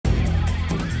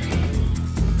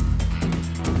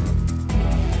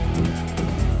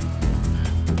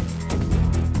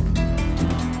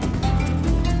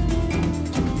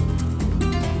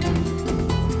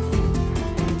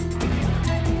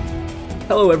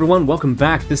Hello everyone, welcome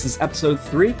back. This is episode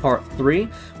 3, part 3.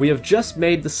 We have just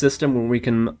made the system where we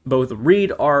can both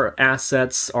read our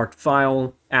assets, our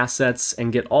file assets,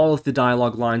 and get all of the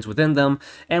dialogue lines within them,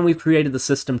 and we've created the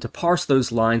system to parse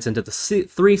those lines into the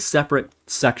 3 separate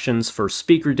sections for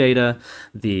speaker data,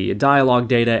 the dialogue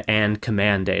data, and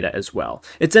command data as well.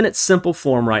 It's in its simple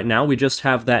form right now. We just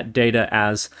have that data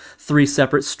as 3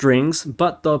 separate strings,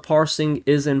 but the parsing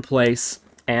is in place,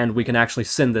 and we can actually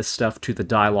send this stuff to the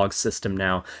dialogue system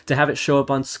now to have it show up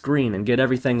on screen and get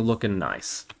everything looking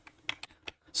nice.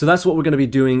 So that's what we're going to be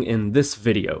doing in this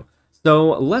video.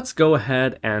 So let's go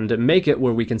ahead and make it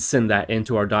where we can send that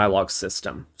into our dialogue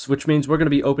system, which means we're going to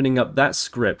be opening up that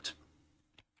script.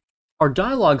 Our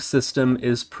dialogue system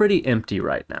is pretty empty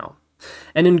right now.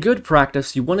 And in good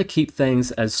practice, you want to keep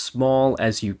things as small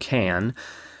as you can.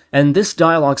 And this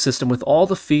dialogue system, with all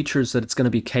the features that it's going to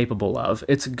be capable of,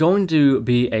 it's going to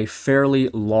be a fairly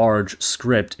large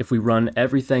script if we run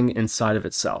everything inside of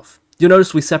itself. You'll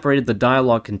notice we separated the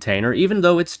dialogue container, even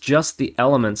though it's just the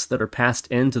elements that are passed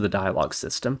into the dialogue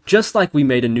system. Just like we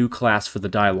made a new class for the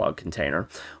dialogue container,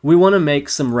 we want to make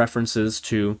some references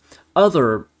to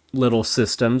other little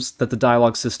systems that the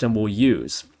dialogue system will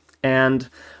use. And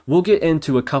we'll get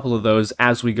into a couple of those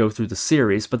as we go through the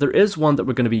series, but there is one that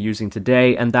we're going to be using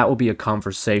today, and that will be a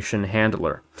conversation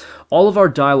handler. All of our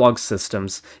dialogue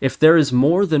systems, if there is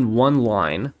more than one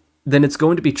line, then it's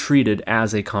going to be treated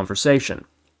as a conversation.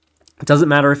 It doesn't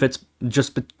matter if it's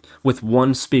just with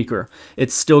one speaker,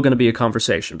 it's still going to be a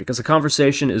conversation, because a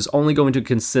conversation is only going to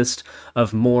consist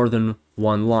of more than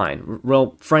one line.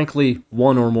 Well, frankly,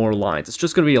 one or more lines. It's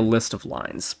just going to be a list of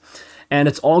lines. And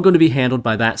it's all going to be handled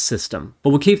by that system.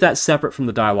 But we'll keep that separate from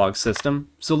the dialogue system.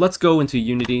 So let's go into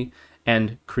Unity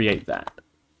and create that.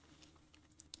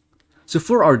 So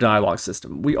for our dialogue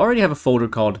system, we already have a folder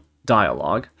called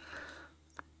dialogue.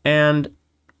 And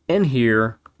in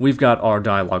here, we've got our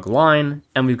dialogue line,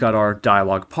 and we've got our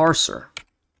dialogue parser.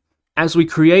 As we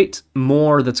create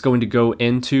more that's going to go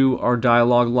into our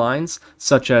dialogue lines,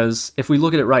 such as, if we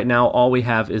look at it right now, all we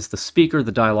have is the speaker,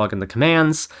 the dialogue, and the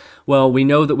commands. Well, we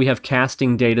know that we have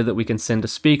casting data that we can send to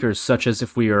speakers, such as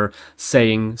if we are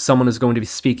saying someone is going to be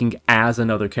speaking as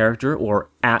another character, or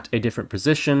at a different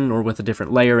position, or with a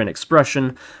different layer and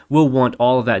expression. We'll want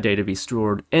all of that data to be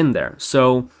stored in there.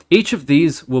 So each of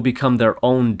these will become their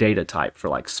own data type for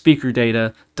like speaker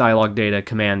data, dialogue data,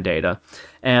 command data.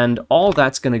 And all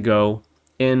that's going to go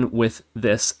in with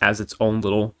this as its own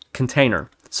little container.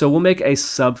 So we'll make a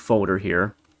subfolder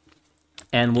here,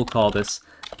 and we'll call this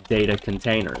data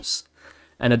containers.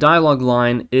 And a dialogue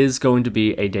line is going to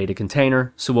be a data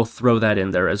container, so we'll throw that in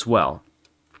there as well.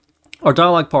 Our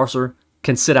dialogue parser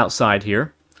can sit outside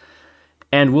here,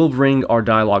 and we'll bring our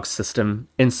dialogue system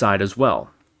inside as well.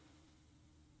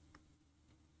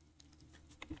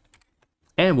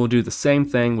 And we'll do the same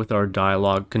thing with our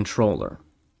dialogue controller.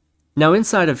 Now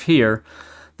inside of here,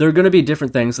 there are going to be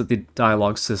different things that the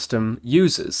dialogue system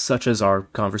uses, such as our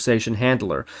conversation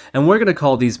handler, and we're going to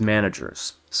call these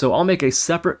managers. So I'll make a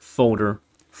separate folder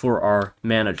for our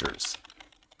managers.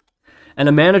 And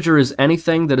a manager is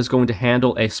anything that is going to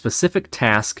handle a specific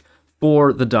task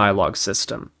for the dialogue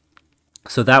system.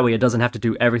 So that way it doesn't have to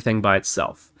do everything by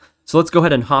itself. So let's go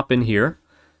ahead and hop in here,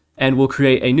 and we'll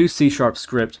create a new C#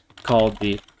 script called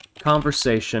the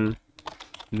conversation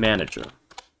manager.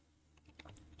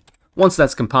 Once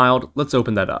that's compiled, let's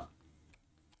open that up.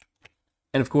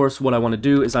 And of course, what I want to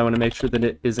do is I want to make sure that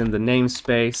it is in the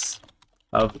namespace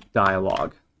of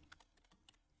dialogue.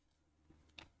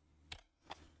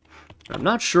 I'm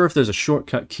not sure if there's a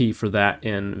shortcut key for that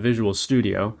in Visual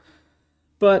Studio,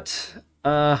 but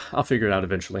I'll figure it out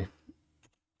eventually.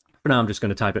 For now, I'm just going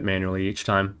to type it manually each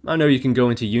time. I know you can go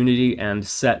into Unity and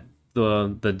set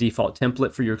the default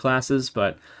template for your classes,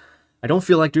 but I don't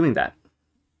feel like doing that.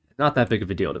 Not that big of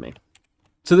a deal to me.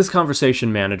 So this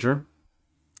conversation manager,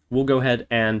 we'll go ahead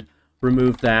and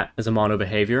remove that as a mono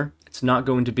behavior. It's not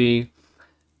going to be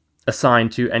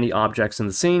assigned to any objects in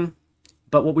the scene,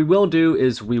 but what we will do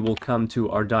is we will come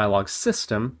to our dialogue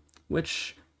system,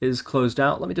 which is closed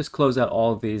out. Let me just close out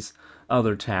all of these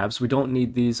other tabs. We don't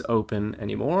need these open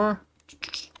anymore.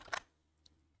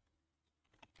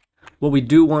 What we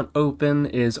do want open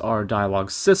is our dialogue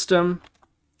system,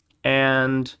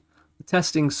 and the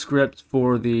testing script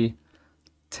for the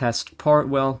test part.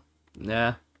 Well,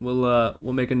 we'll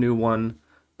make a new one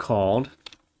called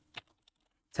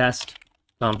test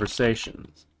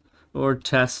conversations, or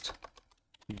test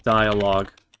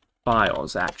dialogue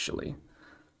files, actually.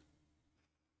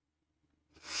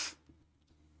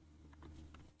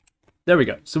 There we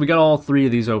go. So we got all 3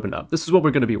 of these opened up. This is what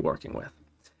we're going to be working with.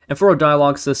 And for our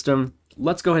dialogue system,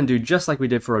 let's go ahead and do just like we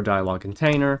did for our dialog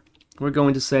container. We're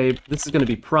going to say this is going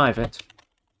to be private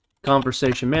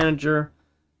conversation manager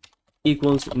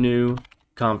equals new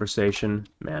conversation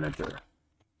manager.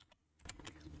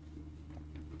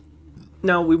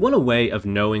 Now, we want a way of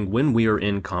knowing when we are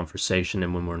in conversation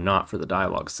and when we're not for the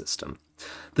dialog system.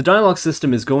 The dialog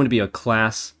system is going to be a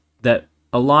class that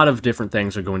a lot of different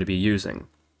things are going to be using.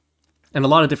 And a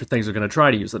lot of different things are going to try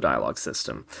to use the dialog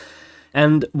system.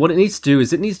 And what it needs to do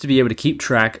is it needs to be able to keep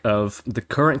track of the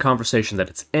current conversation that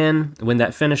it's in, when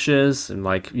that finishes, and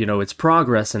its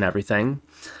progress and everything,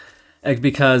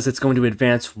 because it's going to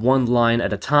advance one line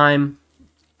at a time.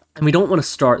 And we don't want to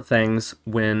start things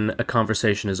when a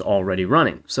conversation is already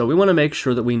running. So we want to make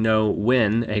sure that we know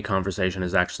when a conversation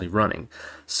is actually running.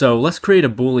 So let's create a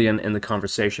Boolean in the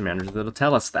conversation manager that'll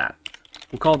tell us that.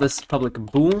 We'll call this public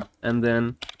bool, and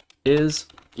then is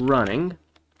running.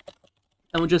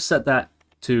 And we'll just set that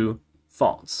to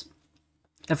false.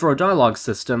 And for our dialog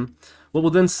system, what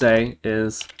we'll then say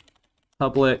is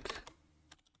public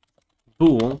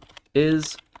bool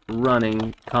is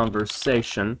running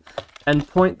conversation, and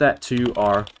point that to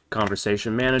our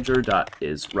conversation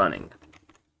manager.isRunning.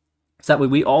 So that way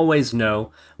we always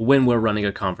know when we're running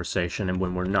a conversation and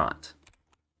when we're not.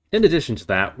 In addition to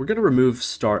that, we're going to remove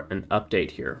start and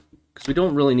update here, because we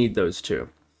don't really need those two.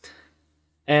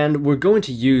 And we're going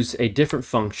to use a different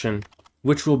function,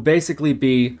 which will basically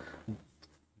be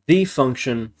the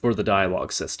function for the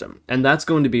dialog system, and that's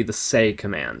going to be the say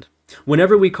command.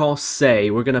 Whenever we call say,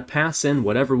 we're going to pass in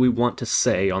whatever we want to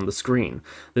say on the screen.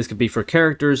 This could be for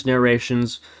characters,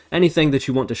 narrations, anything that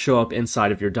you want to show up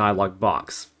inside of your dialog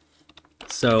box.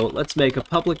 So let's make a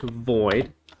public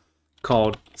void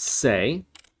called say.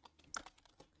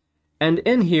 And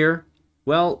in here,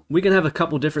 well, we can have a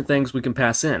couple different things we can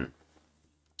pass in.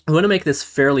 We want to make this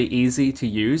fairly easy to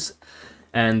use,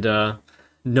 and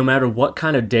no matter what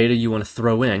kind of data you want to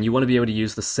throw in, you want to be able to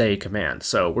use the say command.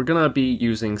 So we're going to be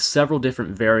using several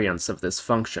different variants of this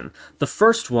function. The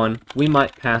first one, we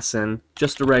might pass in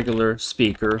just a regular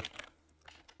speaker,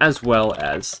 as well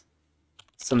as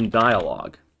some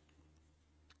dialogue.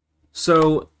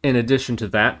 So in addition to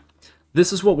that,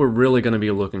 this is what we're really going to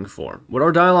be looking for. What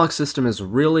our dialog system is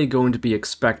really going to be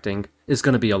expecting is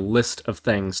going to be a list of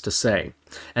things to say.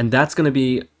 And that's going to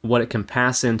be what it can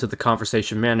pass into the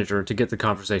conversation manager to get the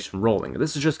conversation rolling.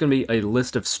 This is just going to be a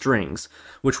list of strings,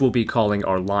 which we'll be calling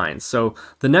our lines. So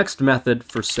the next method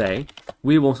for say,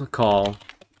 we will call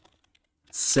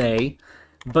say,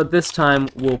 but this time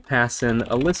we'll pass in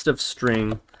a list of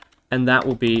string, and that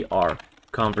will be our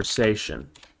conversation.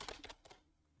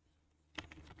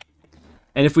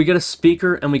 And if we get a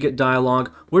speaker and we get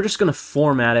dialogue, we're just going to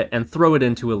format it and throw it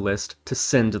into a list to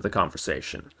send to the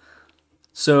conversation.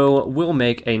 So we'll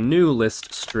make a new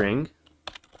list string.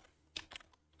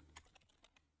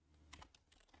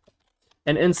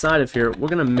 And inside of here, we're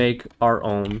going to make our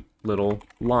own little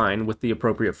line with the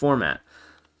appropriate format.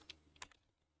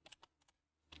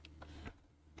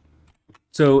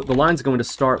 So the line's going to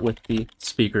start with the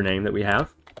speaker name that we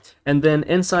have. And then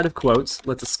inside of quotes,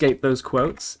 let's escape those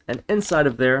quotes, and inside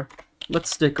of there, let's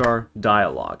stick our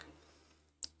dialogue.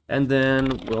 And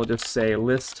then we'll just say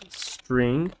list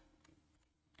string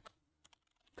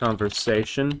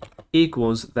conversation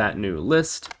equals that new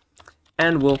list,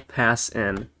 and we'll pass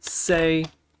in say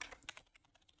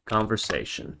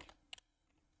conversation.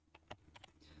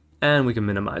 And we can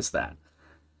minimize that.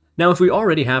 Now, if we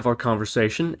already have our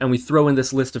conversation and we throw in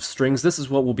this list of strings, this is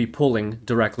what we'll be pulling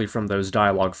directly from those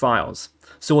dialog files.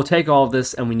 So we'll take all of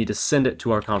this and we need to send it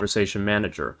to our conversation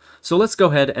manager. So let's go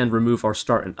ahead and remove our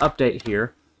start and update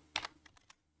here.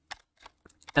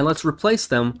 And let's replace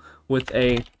them with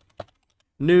a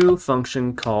new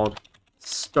function called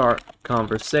start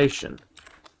conversation.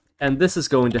 And this is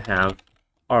going to have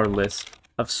our list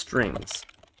of strings.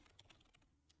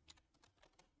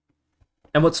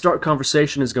 And what start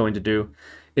conversation is going to do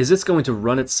is it's going to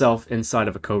run itself inside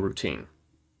of a coroutine.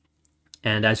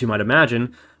 And as you might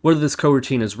imagine, whether this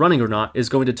coroutine is running or not is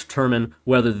going to determine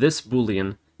whether this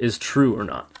Boolean is true or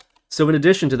not. So in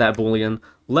addition to that Boolean,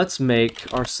 let's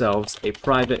make ourselves a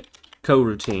private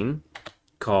coroutine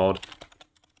called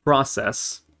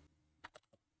process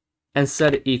and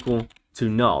set it equal to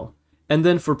null. And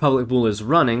then for public bool is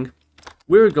running,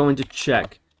 we're going to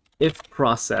check if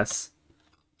process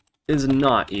is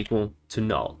not equal to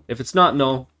null. If it's not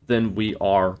null, then we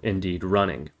are indeed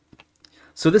running.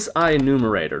 So this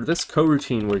IEnumerator, this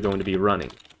coroutine we're going to be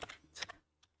running,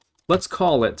 let's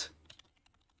call it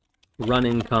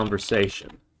running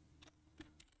conversation.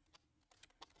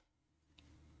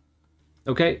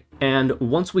 Okay, and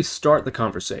once we start the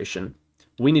conversation,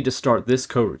 we need to start this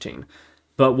coroutine.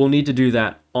 but we'll need to do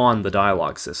that on the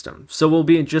dialog system. So we'll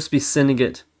just be sending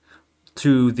it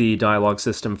to the dialog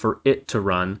system for it to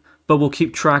run, but we'll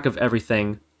keep track of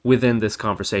everything within this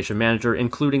conversation manager,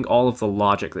 including all of the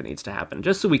logic that needs to happen,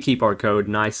 just so we keep our code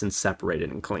nice and separated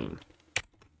and clean.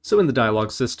 So in the dialog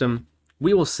system,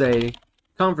 we will say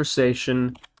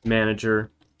conversation manager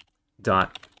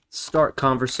dot start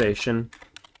conversation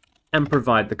and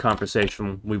provide the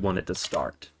conversation we want it to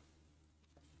start.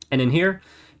 And in here,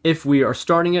 if we are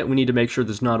starting it, we need to make sure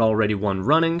there's not already one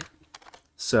running.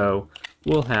 So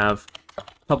we'll have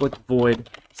public void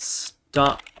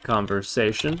stop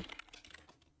conversation,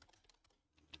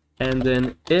 and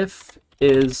then if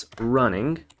is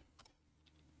running,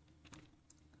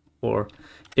 or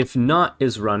if not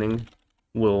is running,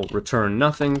 we'll return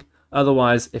nothing.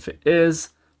 Otherwise, if it is,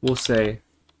 we'll say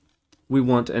we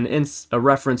want a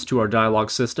reference to our dialog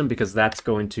system, because that's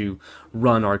going to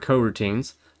run our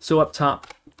coroutines. So up top,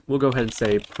 we'll go ahead and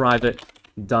say private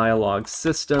dialog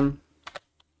system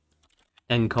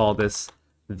and call this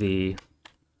the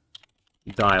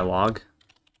dialog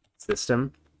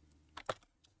system,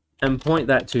 and point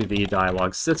that to the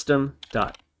dialog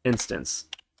system.instance.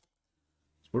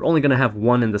 We're only going to have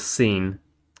one in the scene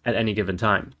at any given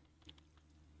time.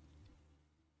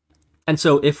 And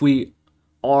so if we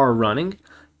are running,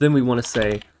 then we want to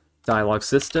say dialog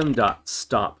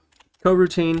system.stop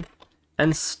coroutine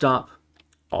and stop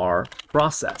our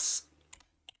process.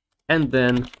 And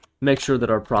then make sure that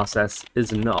our process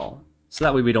is null, so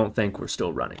that way we don't think we're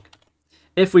still running.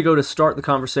 If we go to start the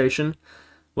conversation,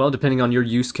 well, depending on your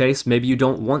use case, maybe you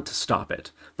don't want to stop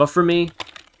it. But for me,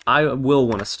 I will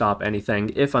want to stop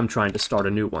anything if I'm trying to start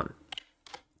a new one.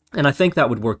 And I think that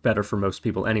would work better for most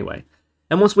people anyway.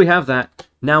 And once we have that,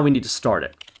 now we need to start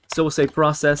it. So we'll say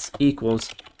process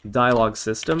equals dialog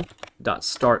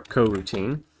system.start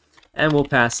coroutine, and we'll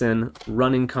pass in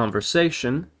running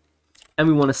conversation, and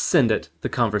we want to send it the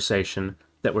conversation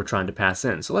that we're trying to pass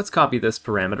in. So let's copy this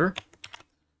parameter,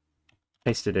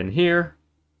 paste it in here,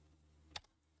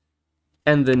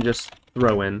 and then just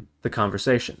throw in the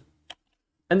conversation.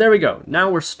 And there we go. Now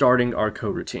we're starting our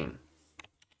coroutine.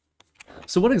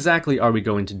 So what exactly are we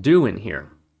going to do in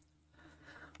here?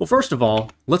 Well, first of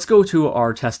all, let's go to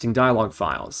our testing dialog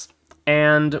files,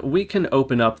 and we can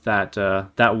open up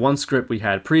that one script we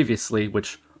had previously,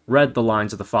 which read the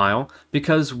lines of the file,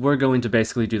 because we're going to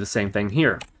basically do the same thing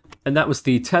here. And that was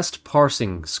the test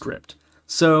parsing script.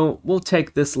 So we'll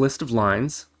take this list of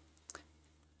lines,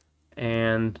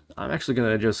 and I'm actually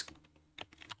going to just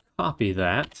copy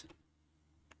that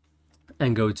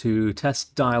and go to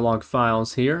test dialog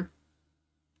files here,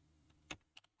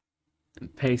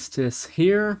 and paste this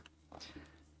here,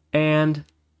 and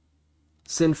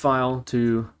send file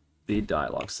to the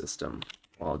dialog system.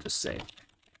 I'll just say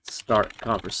start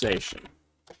conversation.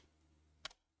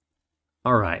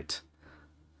 All right.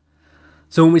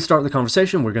 So when we start the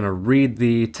conversation, we're going to read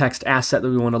the text asset that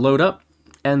we want to load up,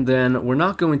 and then we're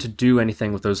not going to do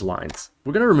anything with those lines.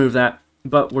 We're going to remove that,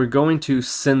 but we're going to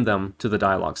send them to the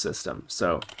dialog system.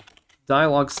 So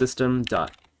dialog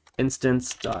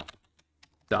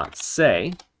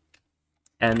system.instance.say,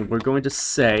 and we're going to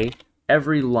say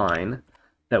every line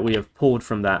that we have pulled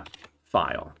from that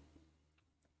file.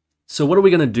 So what are we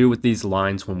going to do with these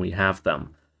lines when we have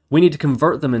them? We need to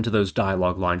convert them into those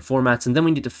dialog line formats, and then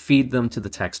we need to feed them to the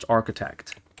text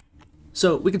architect.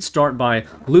 So we could start by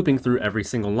looping through every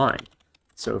single line.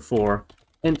 So for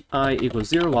int I equals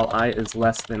 0 while I is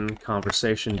less than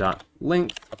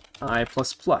conversation.length I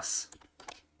plus plus.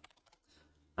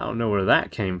 I don't know where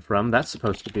that came from. That's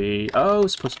supposed to be, oh,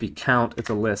 it's supposed to be count. It's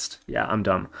a list. Yeah, I'm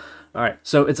dumb. All right,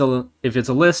 so if it's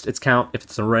a list, it's count. If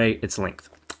it's an array, it's length.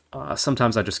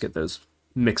 Sometimes I just get those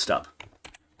mixed up.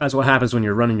 That's what happens when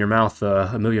you're running your mouth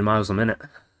a million miles a minute.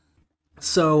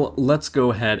 So let's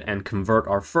go ahead and convert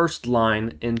our first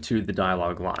line into the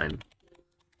dialog line.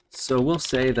 So we'll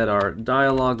say that our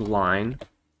dialog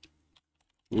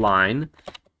line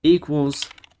equals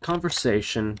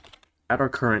conversation at our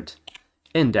current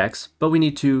index, but we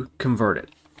need to convert it.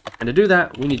 And to do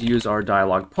that, we need to use our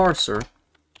dialog parser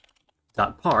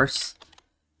 .parse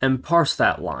and parse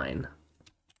that line.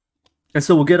 And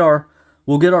so we'll get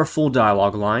our full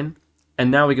dialog line,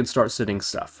 and now we can start sending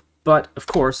stuff. But of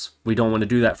course, we don't want to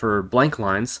do that for blank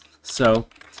lines. So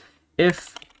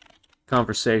if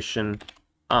conversation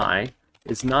I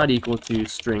is not equal to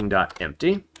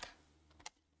string.empty,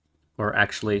 or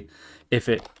actually, if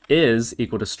it is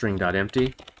equal to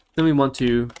string.empty, then we want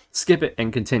to skip it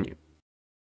and continue.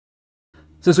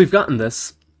 Since we've gotten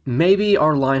this, maybe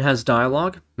our line has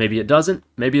dialogue, maybe it doesn't,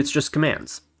 maybe it's just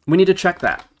commands. We need to check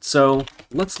that. So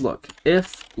let's look.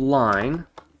 If line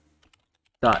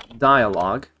dot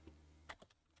dialog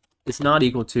is not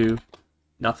equal to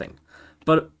nothing.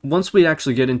 But once we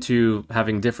actually get into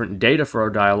having different data for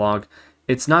our dialog,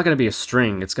 it's not going to be a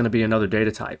string, it's going to be another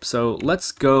data type. So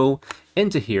let's go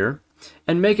into here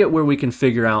and make it where we can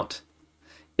figure out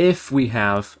if we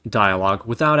have dialog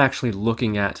without actually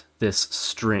looking at this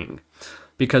string.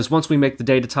 Because once we make the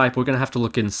data type, we're going to have to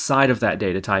look inside of that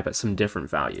data type at some different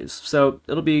values. So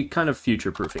it'll be kind of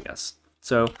future-proofing us.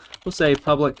 So we'll say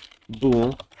public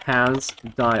bool has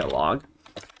dialog,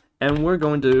 and we're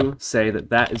going to say that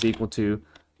that is equal to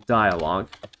dialog,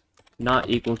 not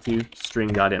equal to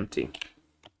string.empty.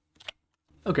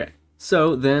 Okay,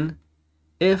 so then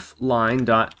if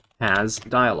line.has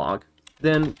dialog,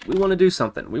 then we want to do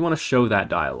something. We want to show that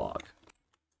dialog.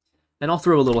 And I'll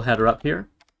throw a little header up here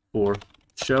for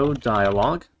show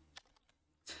dialog.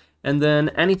 And then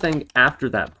anything after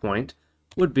that point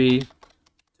would be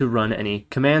to run any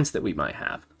commands that we might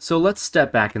have. So let's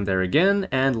step back in there again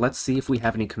and let's see if we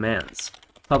have any commands.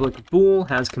 Public bool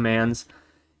has commands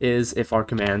is if our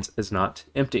commands is not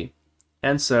empty.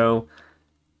 And so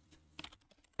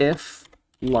if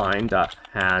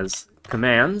line.has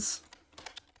commands,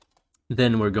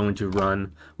 then we're going to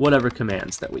run whatever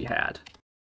commands that we had.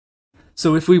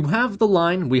 So if we have the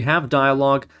line, we have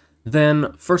dialog,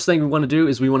 then first thing we want to do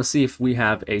is we want to see if we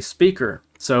have a speaker.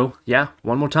 So yeah,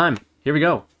 one more time. Here we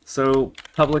go. So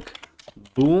public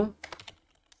bool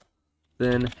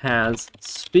then has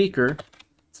speaker.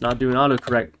 It's not doing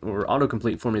autocorrect or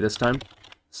autocomplete for me this time.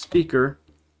 Speaker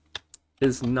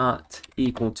is not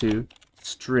equal to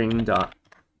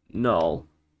string.null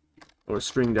or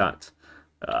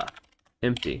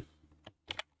string.empty.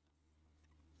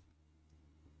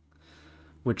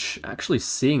 Which, actually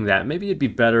seeing that, maybe it'd be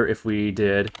better if we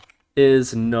did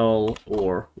is null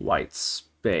or white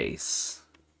space.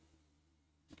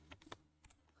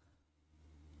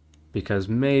 Because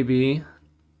maybe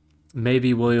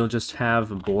we'll just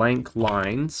have blank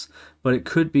lines, but it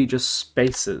could be just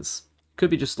spaces. It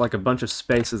could be just like a bunch of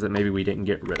spaces that maybe we didn't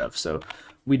get rid of, so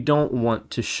we don't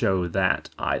want to show that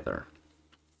either.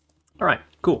 Alright,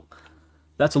 cool.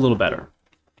 That's a little better.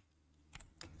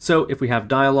 So if we have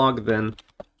dialog, then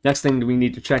next thing we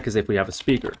need to check is if we have a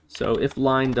speaker. So if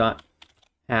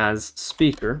line.has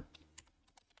speaker,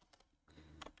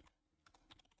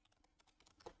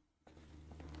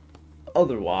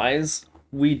 otherwise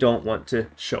we don't want to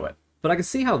show it. But I can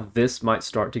see how this might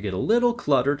start to get a little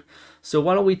cluttered. So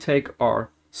why don't we take our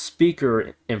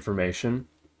speaker information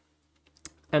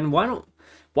and why don't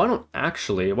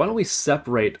we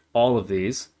separate all of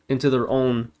these into their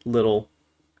own little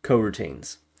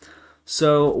coroutines.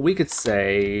 So we could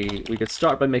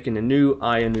start by making a new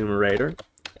IEnumerator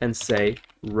and say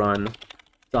run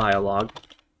dialog,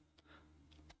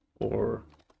 or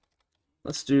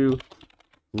let's do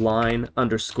line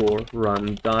underscore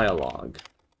run dialog.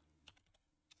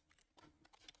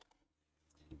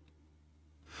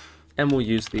 And we'll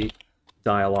use the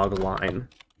dialog line.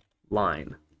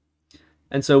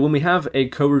 And so when we have a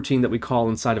coroutine that we call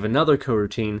inside of another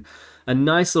coroutine, a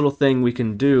nice little thing we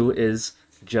can do is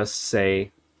just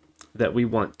say that we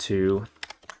want to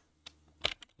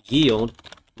yield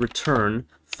return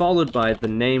followed by the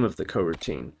name of the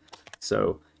coroutine.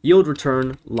 So yield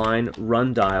return line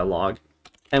run dialog,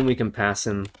 and we can pass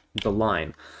in the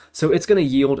line. So it's going to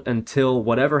yield until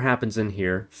whatever happens in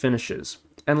here finishes.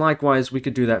 And likewise, we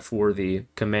could do that for the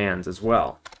commands as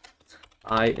well.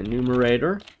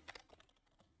 IEnumerator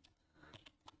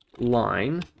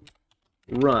line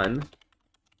run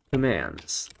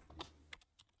commands.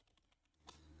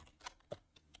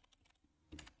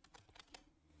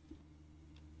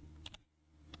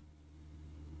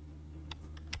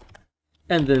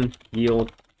 And then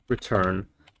yield return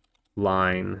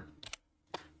line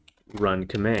run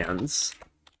commands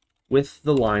with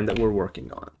the line that we're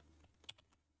working on.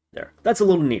 There. That's a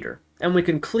little neater, and we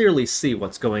can clearly see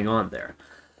what's going on there.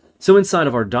 So inside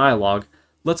of our dialog,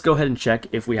 let's go ahead and check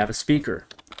if we have a speaker.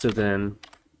 So then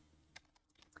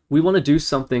we want to do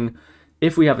something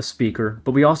if we have a speaker,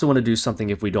 but we also want to do something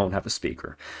if we don't have a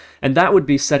speaker. And that would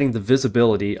be setting the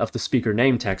visibility of the speaker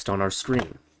name text on our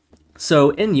screen. So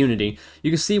in Unity,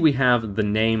 you can see we have the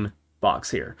name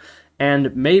box here.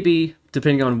 And maybe,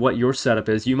 depending on what your setup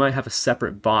is, you might have a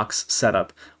separate box set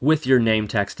up with your name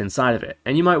text inside of it.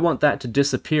 And you might want that to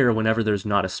disappear whenever there's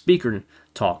not a speaker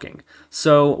talking.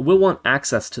 So we'll want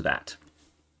access to that.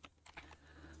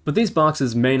 But these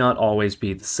boxes may not always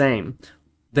be the same.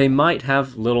 They might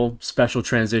have little special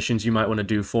transitions you might want to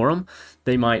do for them.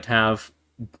 They might have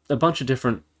a bunch of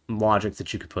different logic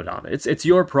that you could put on it. It's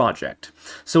your project.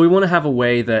 So we want to have a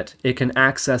way that it can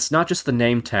access not just the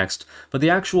name text, but the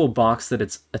actual box that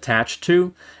it's attached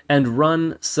to, and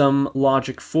run some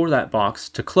logic for that box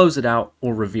to close it out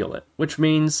or reveal it, which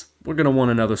means we're going to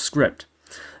want another script.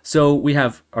 So we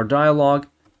have our dialog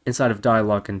inside of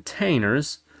dialog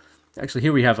containers. Actually,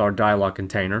 here we have our dialog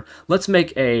container. Let's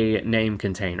make a name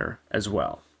container as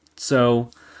well. So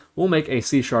we'll make a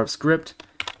C# script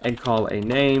and call a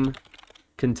name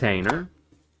container.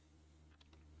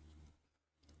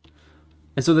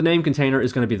 And so the name container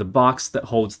is going to be the box that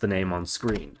holds the name on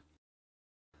screen.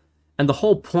 And the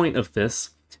whole point of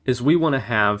this is we want to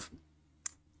have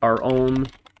our own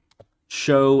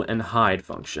show and hide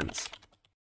functions.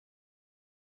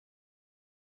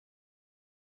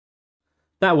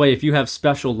 That way, if you have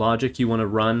special logic you want to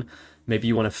run, maybe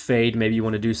you want to fade, maybe you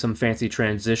want to do some fancy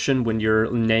transition when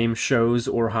your name shows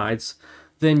or hides,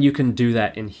 then you can do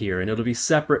that in here, and it'll be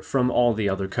separate from all the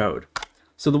other code.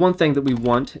 So the one thing that we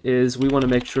want is we want to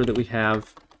make sure that we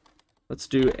have, let's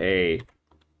do a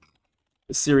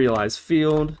serialized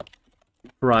field,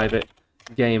 private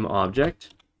game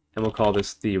object, and we'll call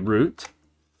this the root,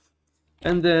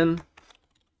 and then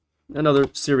another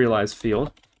serialized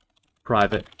field,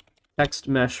 private text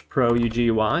mesh pro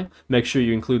UGUI. Make sure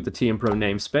you include the TM Pro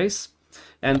namespace,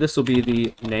 and this will be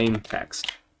the name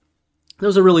text.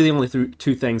 Those are really the only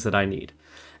two things that I need.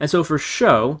 And so for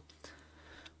show,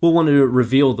 we'll want to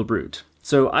reveal the root.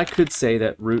 So I could say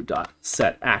that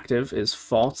root.setActive is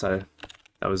false. That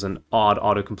was an odd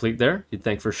autocomplete there. You'd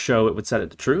think for show it would set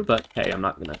it to true, but hey, I'm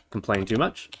not going to complain too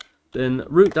much. Then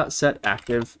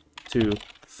root.setActive to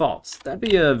false. That'd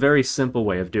be a very simple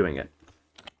way of doing it.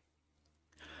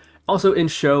 Also in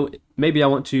show, maybe I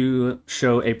want to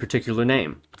show a particular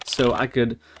name. So I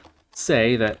could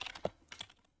say that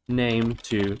name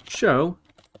to show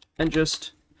and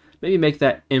just maybe make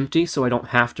that empty so I don't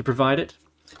have to provide it.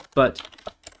 But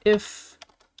if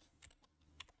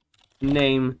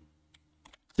name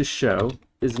to show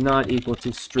is not equal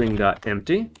to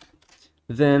string.empty,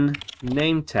 then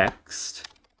name text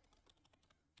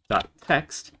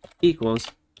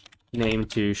equals name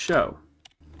to show.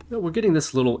 We're getting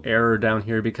this little error down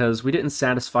here because we didn't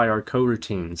satisfy our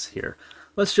coroutines here.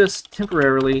 Let's just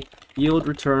temporarily yield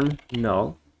return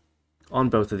null on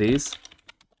both of these.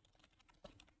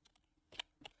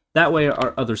 That way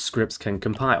our other scripts can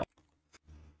compile.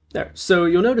 There, so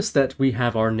you'll notice that we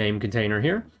have our name container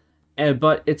here,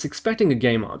 but it's expecting a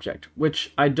game object,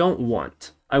 which I don't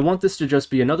want. I want this to just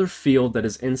be another field that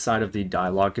is inside of the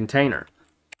dialog container.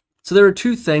 So there are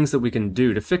two things that we can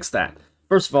do to fix that.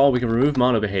 First of all, we can remove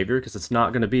mono behavior because it's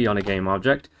not going to be on a game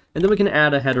object, and then we can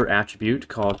add a header attribute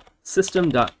called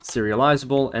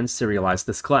system.serializable and serialize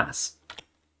this class.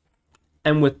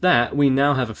 And with that, we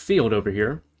now have a field over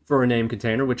here for our name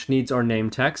container, which needs our name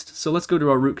text. So let's go to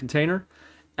our root container,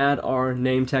 add our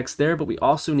name text there, but we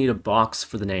also need a box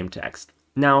for the name text.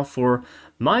 Now, for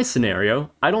my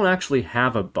scenario, I don't actually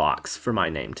have a box for my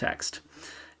name text,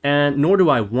 and nor do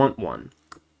I want one.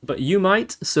 But you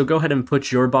might, so go ahead and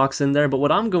put your box in there. But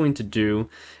what I'm going to do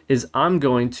is I'm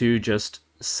going to just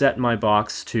set my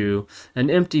box to an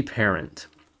empty parent.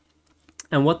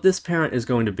 And what this parent is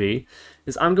going to be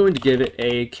is I'm going to give it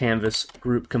a canvas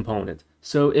group component.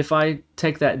 So if I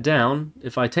take that down,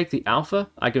 if I take the alpha,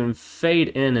 I can fade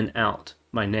in and out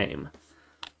my name.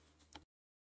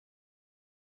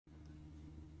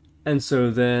 And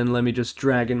so then let me just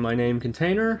drag in my name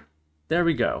container. There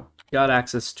we go. Got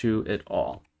access to it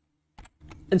all.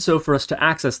 And so for us to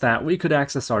access that, we could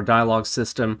access our dialog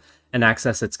system and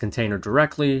access its container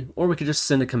directly, or we could just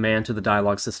send a command to the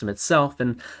dialog system itself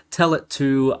and tell it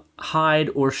to hide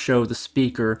or show the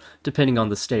speaker depending on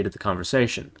the state of the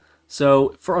conversation.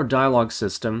 So for our dialog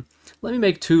system, let me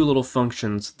make two little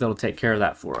functions that'll take care of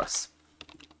that for us.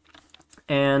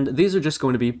 And these are just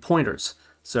going to be pointers.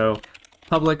 So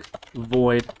public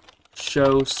void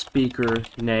show speaker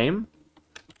name,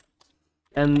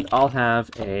 and I'll have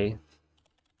a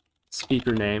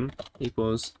speaker name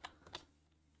equals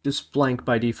just blank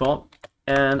by default,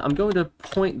 and I'm going to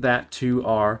point that to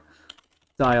our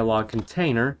dialog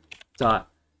container dot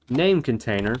name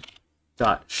container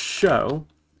dot show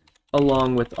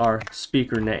along with our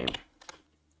speaker name.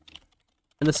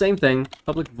 And the same thing,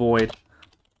 public void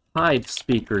hide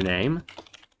speaker name,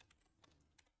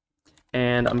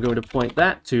 and I'm going to point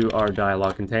that to our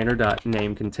dialog container dot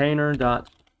name container dot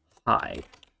hide.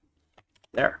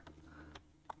 There.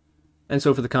 And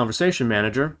so for the conversation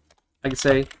manager, I can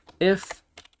say if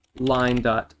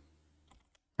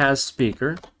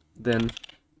line.hasSpeaker, then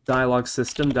dialog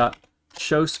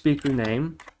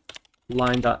system.showSpeakerName,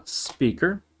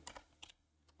 line.speaker.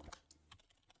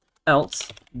 else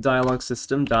dialog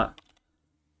system dot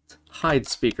hide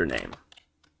speaker name.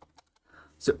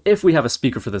 So if we have a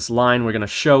speaker for this line, we're going to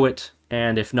show it,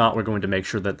 and if not, we're going to make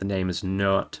sure that the name is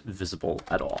not visible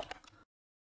at all.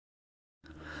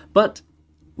 But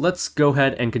let's go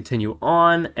ahead and continue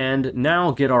on and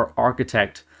now get our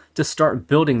architect to start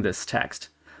building this text.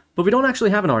 But we don't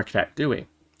actually have an architect, do we?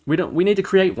 We need to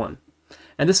create one.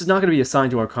 And this is not going to be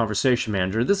assigned to our conversation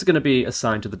manager. This is going to be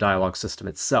assigned to the dialog system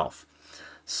itself.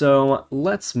 So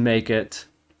let's make it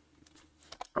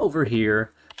over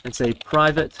here and say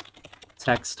private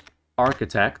text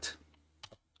architect.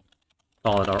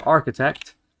 Call it our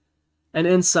architect. And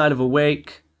inside of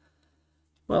awake,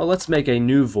 well, let's make a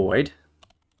new void.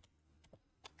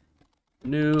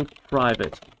 New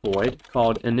private void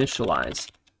called initialize.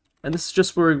 And this is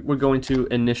just where we're going to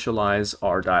initialize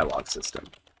our dialog system.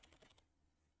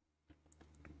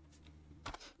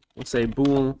 We'll say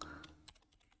bool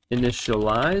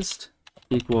initialized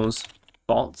equals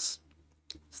false.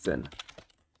 Then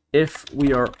if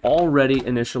we are already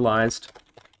initialized,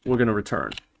 we're going to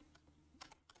return.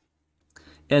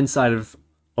 Inside of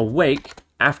awake,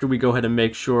 after we go ahead and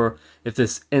make sure if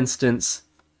this instance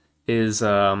is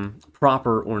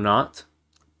proper or not,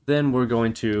 then we're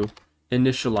going to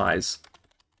initialize.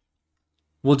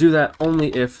 We'll do that only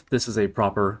if this is a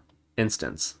proper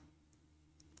instance.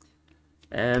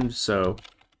 And so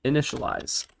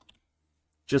initialize,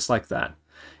 just like that.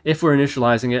 If we're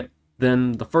initializing it,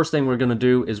 then the first thing we're going to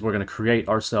do is we're going to create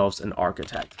ourselves an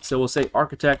architect. So we'll say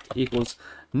architect equals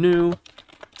new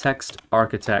text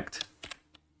architect.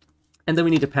 And then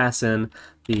we need to pass in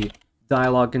the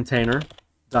dialog container,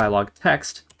 dialog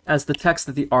text, as the text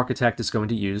that the architect is going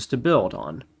to use to build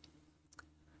on.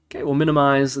 Okay, we'll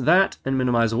minimize that and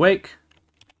minimize awake.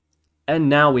 And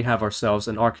now we have ourselves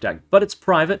an architect, but it's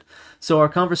private, so our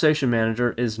conversation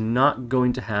manager is not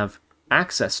going to have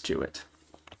access to it.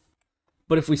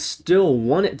 But if we still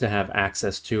want it to have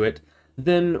access to it,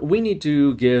 then we need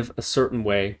to give a certain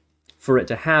way for it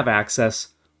to have access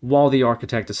while the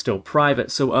architect is still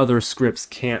private, so other scripts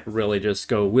can't really just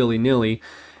go willy-nilly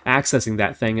accessing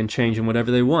that thing and changing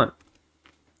whatever they want.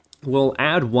 We'll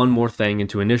add one more thing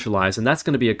into initialize, and that's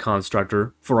going to be a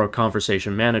constructor for our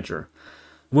conversation manager.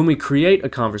 When we create a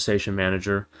conversation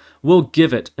manager, we'll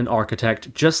give it an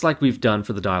architect just like we've done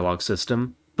for the dialog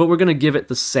system, but we're going to give it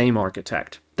the same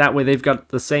architect. That way they've got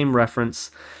the same reference,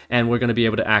 and we're going to be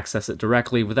able to access it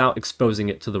directly without exposing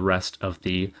it to the rest of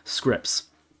the scripts.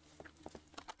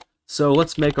 So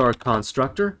let's make our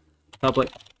constructor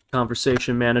public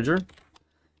conversation manager,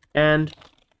 and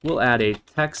we'll add a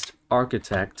text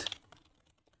architect,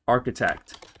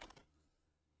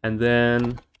 and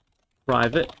then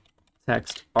private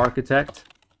text architect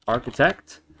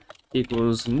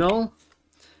equals null,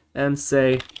 and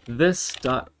say this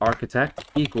dot architect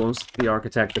equals the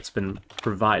architect that's been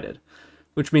provided,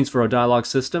 which means for our dialog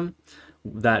system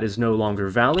that is no longer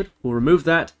valid. We'll remove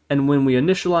that, and when we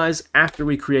initialize after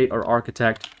we create our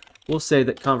architect, we'll say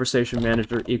that conversation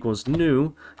manager equals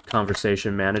new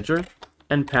conversation manager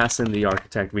and pass in the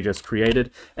architect we just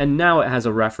created, and now it has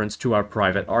a reference to our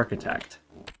private architect.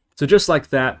 So just like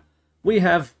that, we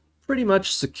have pretty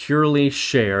much securely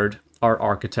shared our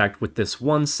architect with this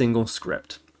one single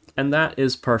script. And that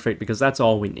is perfect because that's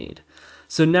all we need.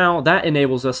 So now that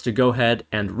enables us to go ahead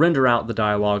and render out the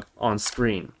dialog on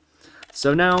screen.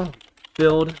 So now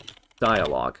build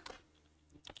dialog.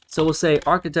 So we'll say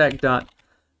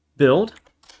architect.build,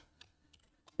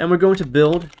 and we're going to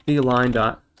build the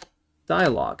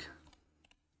line.dialog.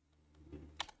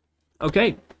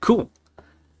 Okay, cool.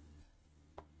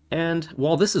 And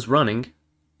while this is running,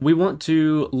 we want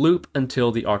to loop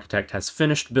until the architect has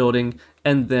finished building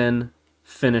and then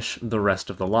finish the rest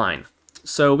of the line.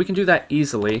 So we can do that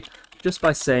easily just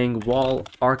by saying while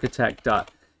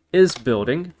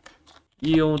architect.isBuilding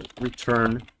yield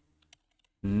return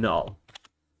null.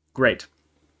 Great.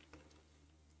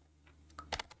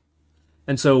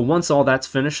 And so once all that's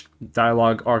finished,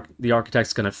 the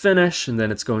architect's going to finish, and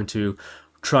then it's going to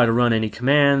try to run any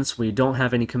commands. We don't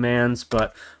have any commands,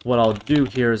 but what I'll do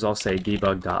here is I'll say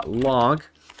debug.log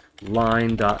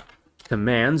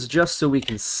line.commands just so we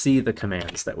can see the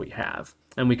commands that we have,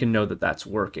 and we can know that that's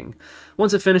working.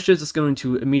 Once it finishes, it's going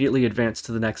to immediately advance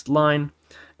to the next line,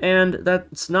 and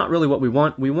that's not really what we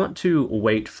want. We want to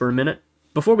wait for a minute.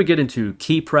 Before we get into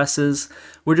key presses,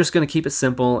 we're just going to keep it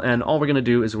simple, and all we're going to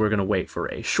do is we're going to wait for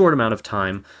a short amount of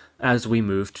time as we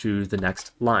move to the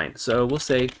next line. So we'll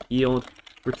say yield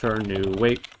return new,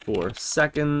 wait 4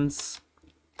 seconds.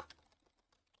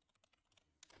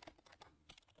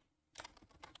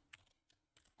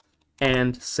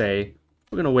 And say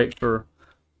we're going to wait for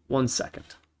 1 second.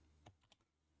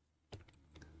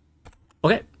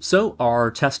 Okay, so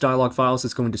our test dialog files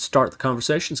is going to start the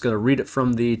conversation. It's going to read it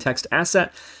from the text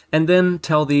asset and then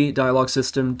tell the dialog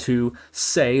system to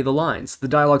say the lines. The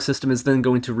dialog system is then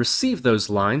going to receive those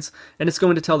lines and it's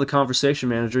going to tell the conversation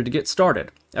manager to get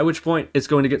started. At which point it's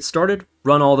going to get started,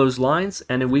 run all those lines,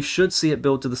 and then we should see it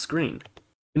build to the screen.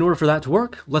 In order for that to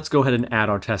work, let's go ahead and add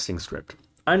our testing script.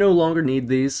 I no longer need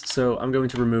these, so I'm going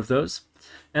to remove those.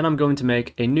 And I'm going to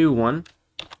make a new one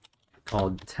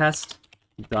called test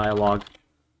dialog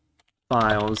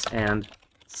files and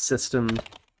system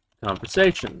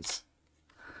conversations.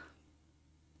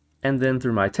 And then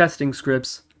through my testing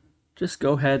scripts, just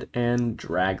go ahead and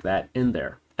drag that in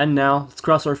there. And now let's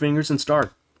cross our fingers and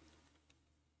start.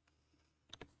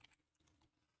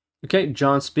 Okay,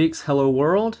 John speaks, hello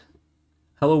world.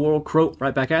 Hello world, croak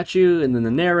right back at you, and then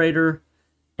the narrator.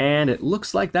 And it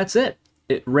looks like that's it.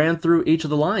 It ran through each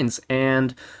of the lines,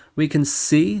 and we can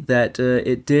see that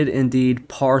it did indeed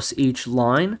parse each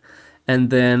line, and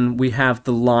then we have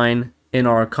the line in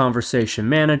our conversation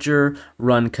manager,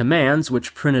 run commands,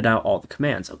 which printed out all the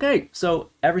commands. Okay, so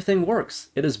everything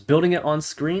works. It is building it on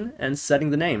screen and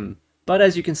setting the name. But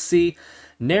as you can see,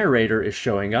 narrator is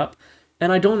showing up,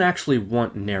 and I don't actually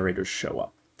want narrator to show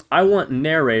up. I want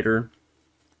narrator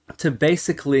to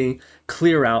basically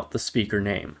clear out the speaker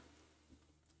name.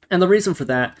 And the reason for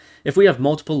that, if we have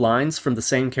multiple lines from the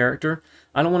same character,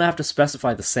 I don't want to have to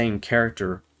specify the same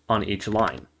character on each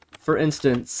line. For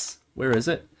instance, where is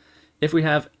it? If we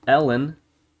have Ellen,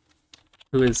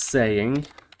 who is saying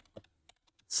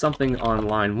something on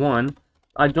line 1,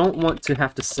 I don't want to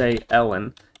have to say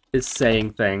Ellen is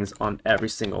saying things on every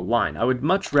single line. I would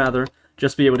much rather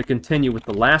just be able to continue with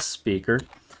the last speaker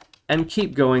and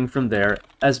keep going from there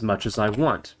as much as I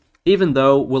want. Even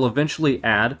though we'll eventually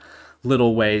add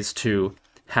little ways to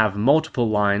have multiple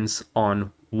lines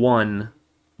on one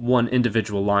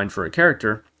individual line for a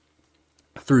character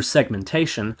through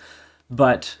segmentation,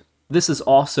 but this is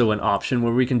also an option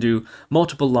where we can do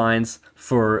multiple lines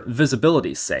for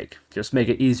visibility's sake, just make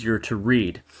it easier to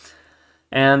read.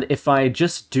 And if I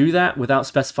just do that without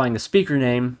specifying a speaker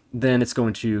name, then it's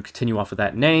going to continue off of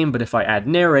that name, but if I add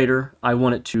narrator, I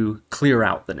want it to clear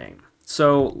out the name.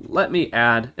 So let me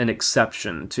add an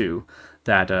exception to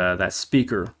that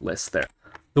speaker list there.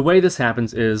 The way this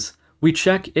happens is we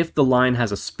check if the line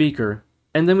has a speaker,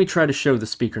 and then we try to show the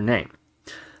speaker name.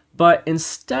 But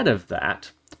instead of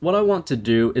that, what I want to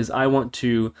do is I want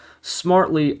to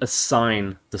smartly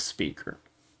assign the speaker,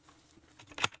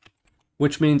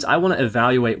 which means I want to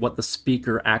evaluate what the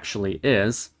speaker actually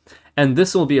is, and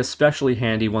this will be especially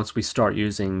handy once we start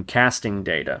using casting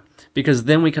data, because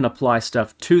then we can apply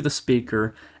stuff to the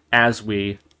speaker as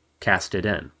we cast it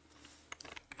in.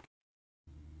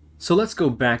 So let's go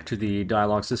back to the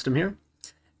dialog system here,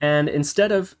 and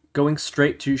instead of going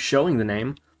straight to showing the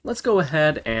name, let's go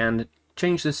ahead and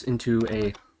change this into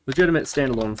a legitimate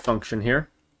standalone function here.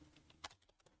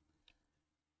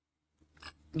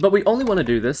 But we only want to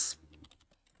do this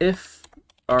if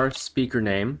our speaker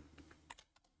name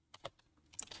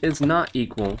is not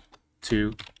equal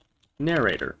to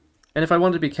narrator. And if I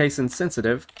want it to be case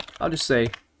insensitive, I'll just say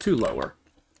to lower.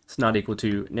 It's not equal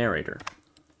to narrator.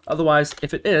 Otherwise,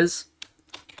 if it is,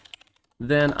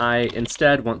 then I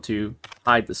instead want to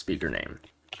hide the speaker name.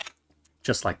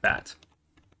 Just like that.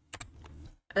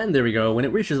 And there we go. When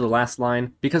it reaches the last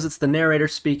line, because it's the narrator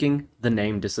speaking, the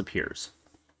name disappears.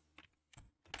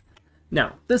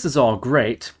 Now, this is all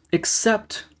great,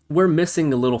 except we're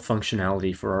missing a little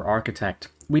functionality for our architect.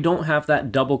 We don't have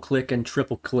that double-click and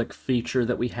triple-click feature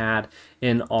that we had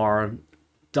in our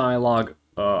dialog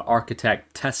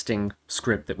architect testing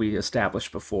script that we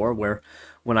established before, where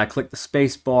when I click the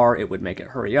space bar, it would make it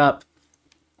hurry up.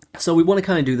 So we want to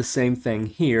kind of do the same thing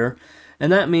here,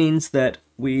 and that means that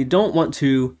we don't want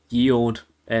to yield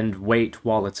and wait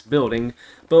while it's building,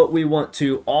 but we want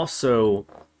to also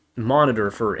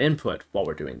monitor for input while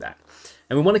we're doing that.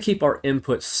 And we want to keep our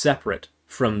input separate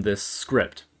from this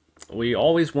script. We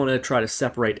always want to try to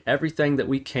separate everything that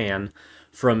we can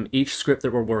from each script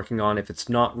that we're working on if it's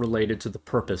not related to the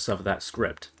purpose of that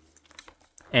script.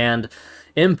 And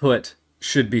input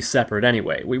should be separate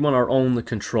anyway. We want our own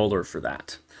controller for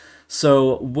that.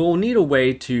 So we'll need a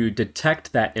way to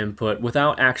detect that input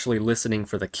without actually listening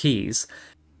for the keys.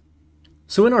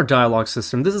 So in our dialog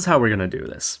system, this is how we're going to do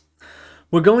this.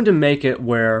 We're going to make it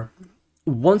where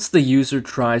once the user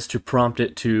tries to prompt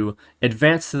it to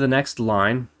advance to the next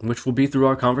line, which will be through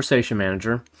our conversation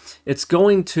manager, it's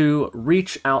going to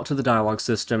reach out to the dialog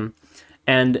system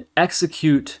and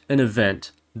execute an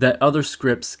event that other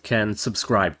scripts can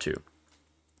subscribe to.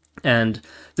 And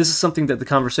this is something that the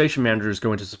conversation manager is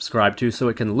going to subscribe to, so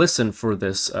it can listen for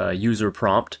this user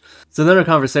prompt. So then our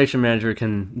conversation manager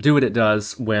can do what it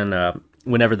does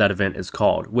whenever that event is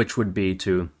called, which would be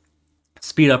to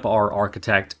speed up our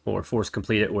architect or force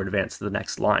complete it or advance to the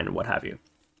next line or what have you.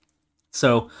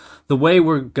 So the way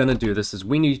we're going to do this is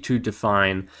we need to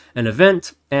define an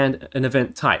event and an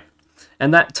event type.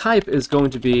 And that type is going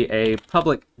to be a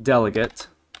public delegate.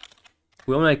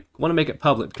 We want to make it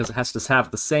public because it has to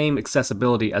have the same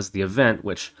accessibility as the event,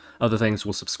 which other things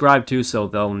will subscribe to, so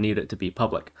they'll need it to be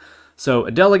public. So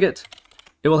a delegate,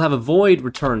 it will have a void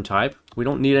return type. We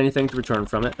don't need anything to return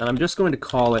from it, and I'm just going to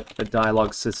call it a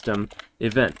dialog system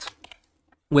event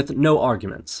with no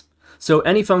arguments. So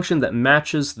any function that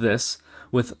matches this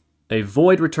with a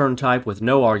void return type with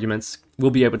no arguments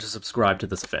will be able to subscribe to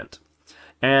this event.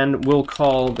 And we'll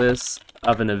call this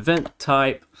of an event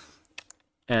type,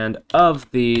 and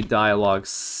of the dialog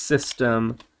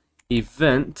system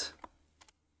event,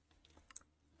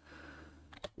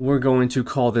 we're going to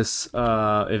call this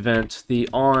event the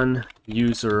on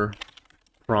user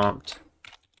prompt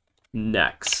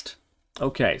next.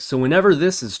 Okay, so whenever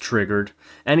this is triggered,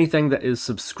 anything that is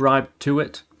subscribed to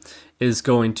it is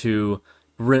going to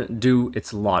do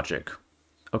its logic.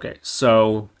 Okay,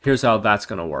 so here's how that's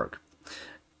going to work.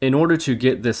 In order to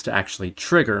get this to actually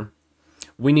trigger,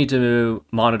 we need to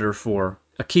monitor for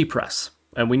a key press,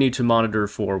 and we need to monitor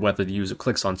for whether the user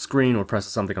clicks on screen or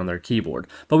presses something on their keyboard.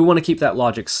 But we want to keep that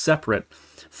logic separate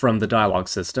from the dialog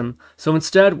system. So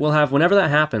instead, we'll have, whenever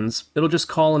that happens, it'll just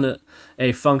call in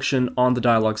a function on the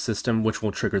dialog system which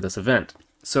will trigger this event.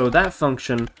 So that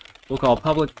function we'll call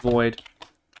public void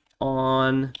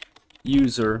on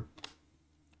user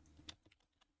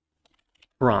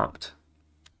prompt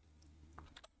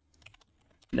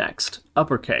next,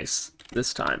 uppercase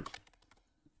this time.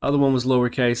 Other one was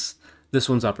lowercase, this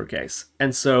one's uppercase.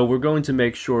 And so we're going to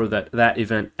make sure that that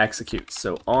event executes.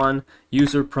 So on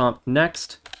user prompt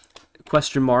next,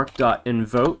 question mark dot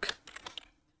invoke.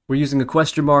 We're using a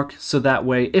question mark so that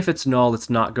way if it's null, it's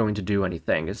not going to do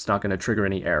anything. It's not going to trigger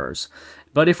any errors.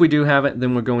 But if we do have it,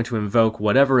 then we're going to invoke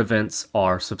whatever events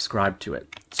are subscribed to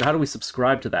it. So how do we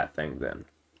subscribe to that thing then?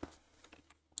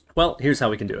 Well, here's how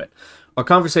we can do it. Our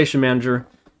conversation manager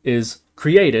is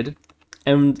created,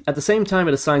 and at the same time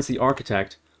it assigns the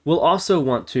architect, we'll also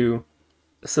want to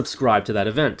subscribe to that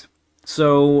event.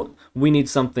 So we need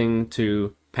something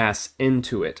to pass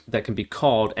into it that can be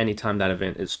called anytime that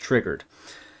event is triggered.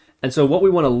 And so what we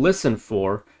want to listen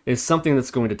for is something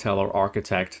that's going to tell our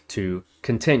architect to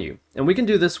continue. And we can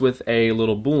do this with a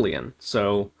little Boolean.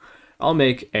 So I'll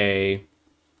make a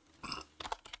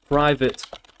private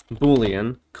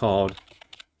Boolean called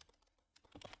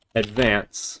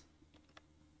advance,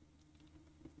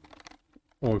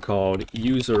 or called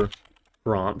user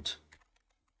prompt.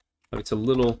 It's a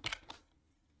little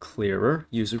clearer.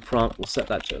 User prompt, we'll set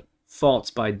that to false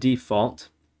by default.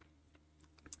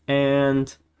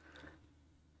 And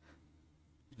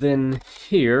then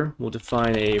here we'll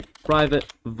define a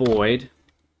private void,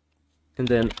 and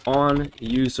then on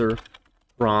user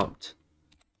prompt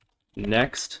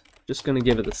next. Just going to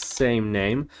give it the same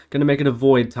name. Going to make it a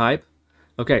void type.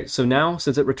 Okay, so now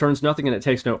since it returns nothing and it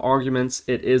takes no arguments,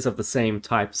 it is of the same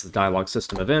type as the dialog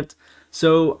system event.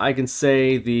 So I can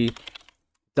say the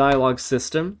dialog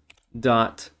system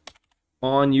dot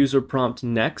on user prompt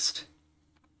next.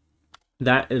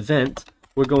 That event,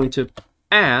 we're going to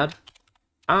add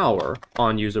our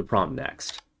on user prompt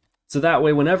next. So that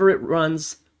way, whenever it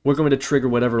runs, we're going to trigger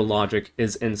whatever logic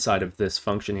is inside of this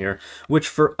function here, which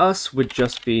for us would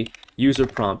just be user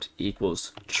prompt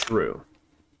equals true.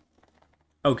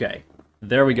 Okay,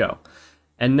 there we go.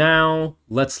 And now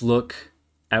let's look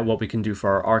at what we can do for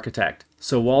our architect.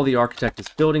 So while the architect is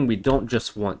building, we don't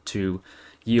just want to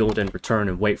yield and return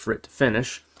and wait for it to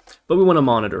finish, but we want to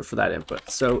monitor for that input.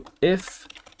 So if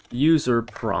user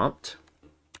prompt,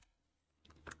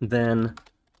 then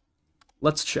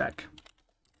let's check.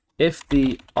 If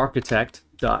the architect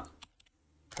dot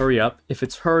hurry up, if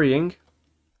it's hurrying,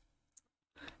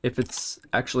 if it's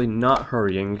actually not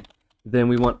hurrying, then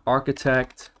we want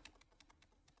architect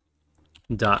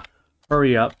dot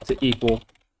hurry up to equal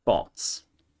false.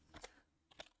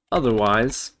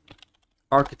 Otherwise,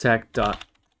 architect dot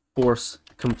force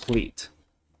complete.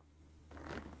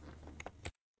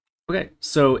 Okay,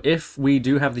 so if we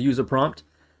do have the user prompt,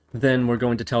 then we're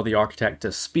going to tell the architect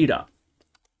to speed up.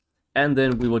 And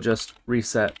then we will just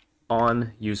reset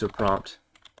on user prompt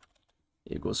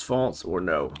equals false, or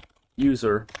no,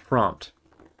 user prompt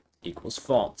equals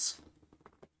false.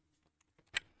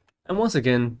 And once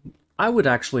again, I would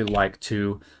actually like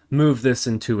to move this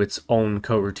into its own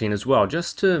coroutine as well,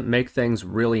 just to make things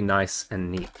really nice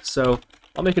and neat. So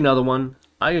I'll make another one,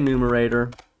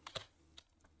 IEnumerator,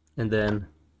 and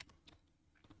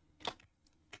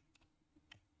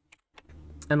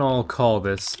I'll call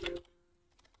this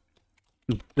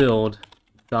build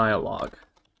dialog.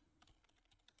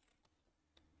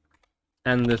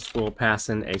 And this will pass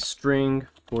in a string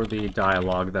for the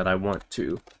dialog that I want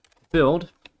to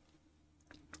build.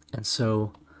 And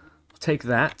so I'll take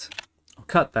that, I'll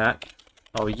cut that,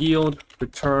 I'll yield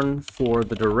return for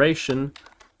the duration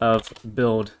of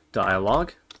build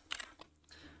dialog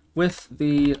with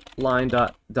the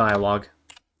line.dialog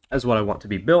as what I want to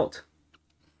be built.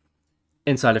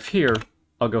 Inside of here,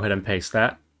 I'll go ahead and paste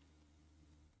that.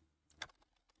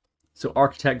 So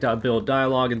architect.build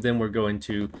dialog, and then we're going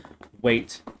to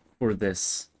wait for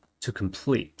this to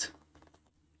complete.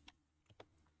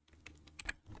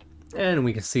 And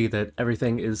we can see that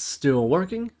everything is still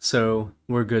working, so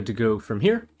we're good to go from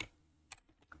here.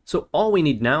 So all we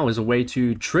need now is a way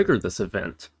to trigger this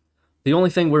event. The only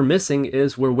thing we're missing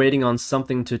is we're waiting on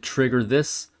something to trigger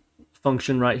this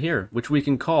function right here, which we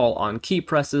can call on key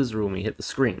presses or when we hit the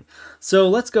screen. So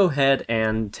let's go ahead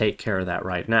and take care of that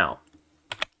right now.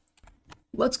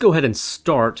 Let's go ahead and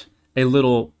start a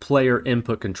little player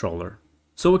input controller.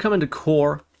 So we'll come into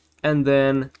core, and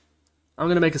then I'm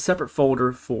going to make a separate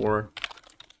folder for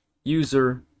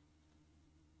user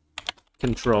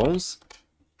controls.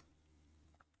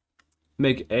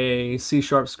 Make a C#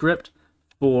 script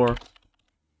for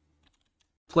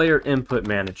player input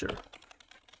manager.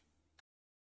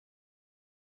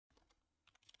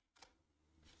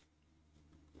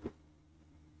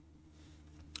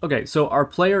 Okay, so our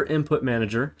player input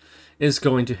manager is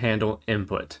going to handle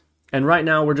input. And right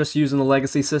now we're just using the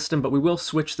legacy system, but we will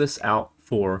switch this out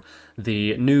for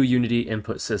the new Unity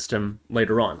input system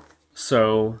later on.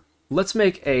 So let's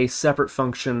make a separate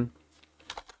function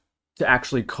to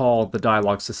actually call the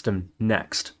dialog system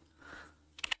next.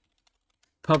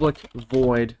 Public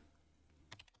void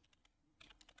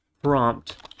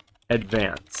prompt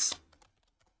advance.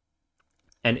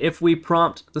 And if we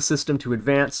prompt the system to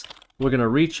advance, we're going to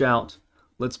reach out.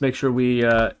 Let's make sure we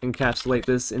encapsulate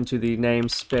this into the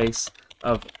namespace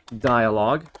of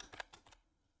dialog.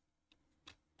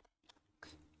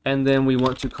 And then we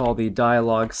want to call the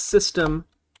dialog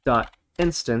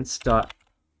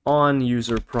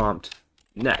system.instance.onUserPrompt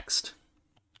next.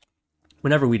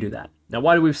 Whenever we do that. Now,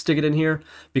 why do we stick it in here?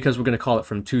 Because we're going to call it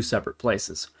from two separate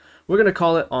places. We're going to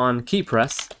call it on key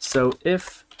press. So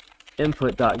if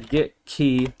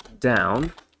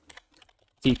input.getKeyDown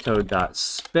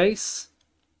keycode.space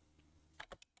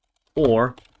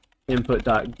or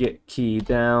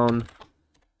input.getKeyDown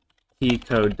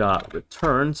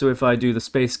keycode.return. So if I do the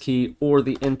space key or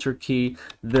the enter key,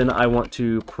 then I want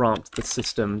to prompt the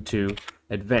system to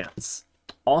advance.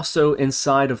 Also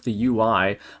inside of the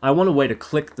UI, I want a way to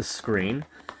click the screen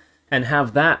and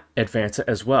have that advance it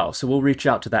as well. So we'll reach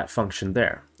out to that function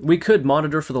there. We could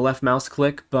monitor for the left mouse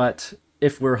click, but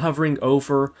if we're hovering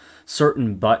over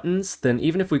certain buttons, then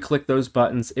even if we click those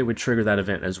buttons, it would trigger that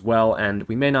event as well, and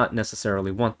we may not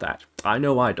necessarily want that. I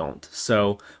know I don't.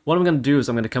 So what I'm going to do is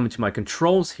I'm going to come into my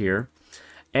controls here,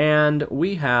 and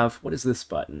we have, what is this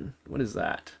button? What is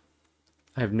that?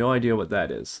 I have no idea what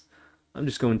that is. I'm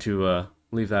just going to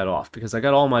leave that off because I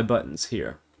got all my buttons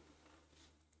here.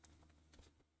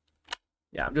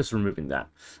 Yeah, I'm just removing that.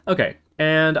 Okay,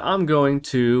 and I'm going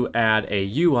to add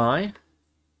a UI.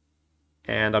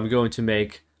 And I'm going to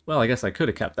make, well, I guess I could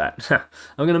have kept that.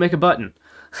 I'm going to make a button.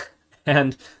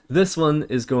 And this one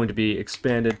is going to be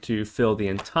expanded to fill the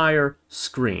entire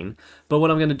screen. But what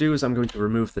I'm going to do is I'm going to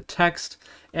remove the text,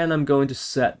 and I'm going to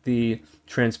set the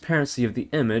transparency of the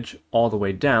image all the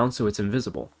way down so it's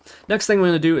invisible. Next thing I'm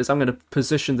going to do is I'm going to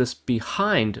position this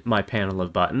behind my panel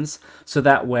of buttons, so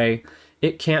that way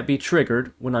it can't be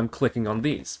triggered when I'm clicking on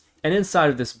these. And inside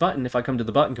of this button, if I come to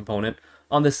the button component,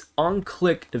 on this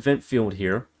onClick event field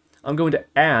here, I'm going to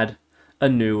add a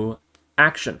new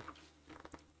action.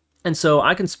 And so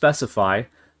I can specify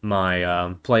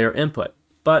my player input,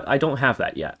 but I don't have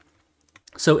that yet.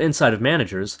 So inside of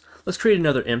managers, let's create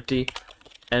another empty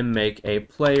and make a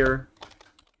player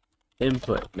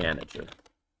input manager.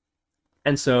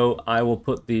 And so I will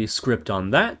put the script on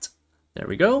that. There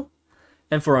we go.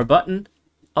 And for our button,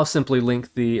 I'll simply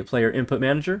link the player input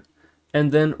manager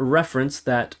and then reference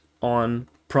that on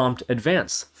prompt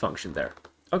advance function there.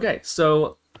 Okay,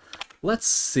 so let's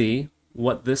see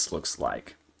what this looks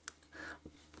like.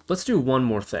 Let's do one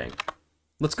more thing.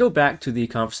 Let's go back to the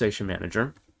conversation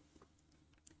manager.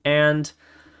 And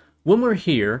when we're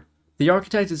here, the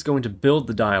architect is going to build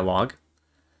the dialog.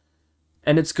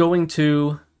 And it's going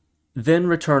to then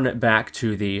return it back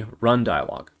to the run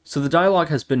dialog. So the dialog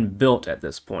has been built at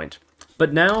this point,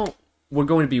 but now we're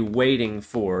going to be waiting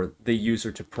for the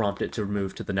user to prompt it to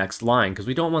move to the next line, because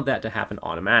we don't want that to happen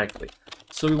automatically.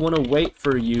 So we want to wait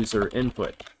for user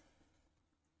input.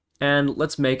 And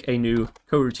let's make a new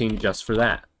coroutine just for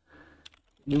that.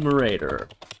 Numerator,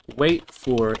 wait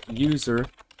for user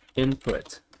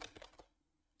input.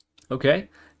 Okay,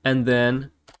 and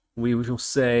then we will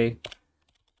say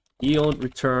yield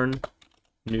return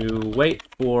new wait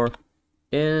for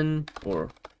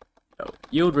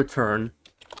yield return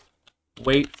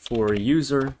wait for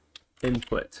user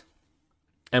input.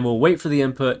 And we'll wait for the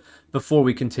input before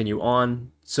we continue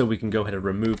on, so we can go ahead and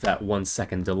remove that 1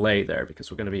 second delay there, because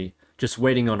we're going to be just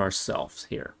waiting on ourselves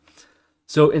here.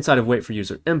 So inside of wait for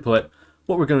user input,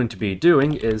 what we're going to be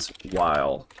doing is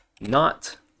while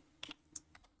not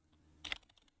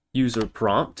user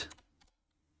prompt,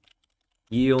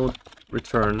 yield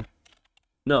return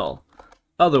null.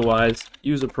 Otherwise,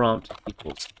 user prompt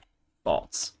equals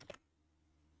false.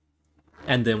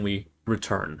 And then we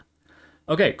return.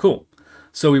 Okay, cool.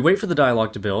 So we wait for the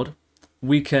dialog to build.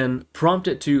 We can prompt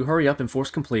it to hurry up and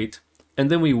force complete. And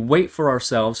then we wait for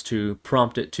ourselves to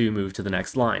prompt it to move to the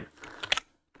next line.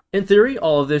 In theory,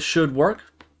 all of this should work,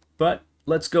 but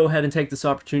let's go ahead and take this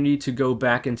opportunity to go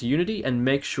back into Unity and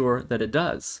make sure that it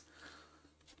does.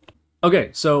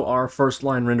 Okay, so our first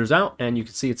line renders out, and you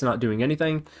can see it's not doing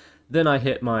anything. Then I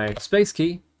hit my space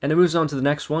key, and it moves on to the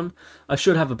next one. I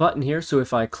should have a button here, so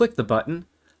if I click the button,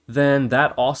 then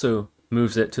that also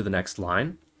moves it to the next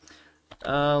line.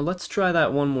 Let's try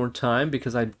that one more time,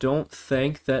 because I don't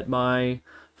think that my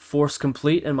force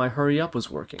complete and my hurry up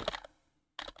was working.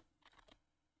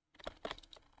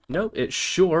 Nope, it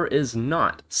sure is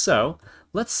not. So,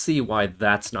 let's see why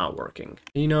that's not working.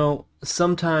 You know,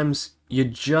 sometimes you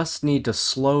just need to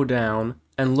slow down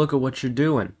and look at what you're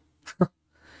doing.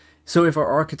 So if our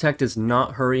architect is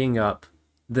not hurrying up,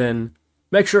 then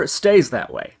make sure it stays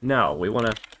that way. No, we want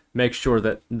to make sure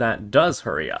that that does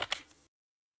hurry up.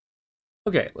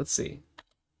 Okay, let's see.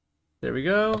 There we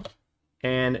go.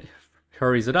 And it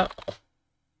hurries it up.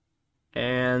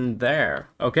 And there.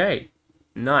 Okay.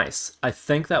 Nice. I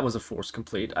think that was a force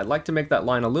complete. I'd like to make that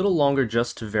line a little longer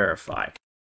just to verify.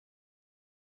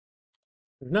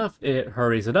 Enough, it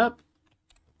hurries it up.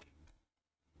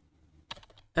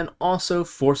 And also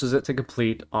forces it to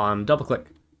complete on double click.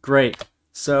 Great.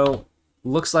 So,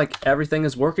 looks like everything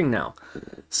is working now.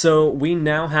 So we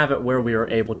now have it where we are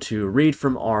able to read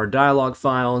from our dialog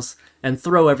files and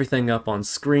throw everything up on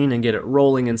screen and get it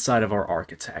rolling inside of our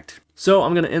architect. So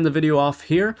I'm going to end the video off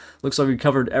here. Looks like we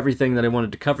covered everything that I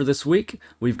wanted to cover this week.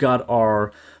 We've got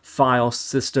our file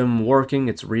system working.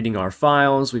 It's reading our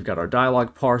files. We've got our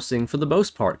dialog parsing for the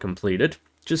most part completed.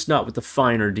 Just not with the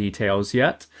finer details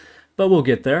yet, but we'll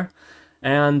get there.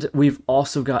 And we've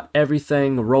also got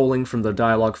everything rolling from the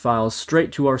dialog files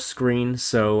straight to our screen,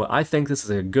 so I think this is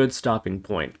a good stopping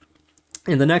point.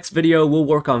 In the next video, we'll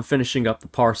work on finishing up the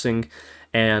parsing,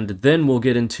 and then we'll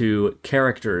get into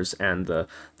characters and the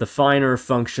finer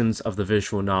functions of the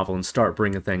visual novel and start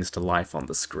bringing things to life on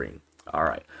the screen.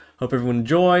 Alright, hope everyone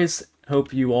enjoys,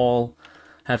 hope you all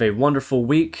have a wonderful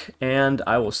week, and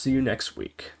I will see you next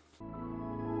week.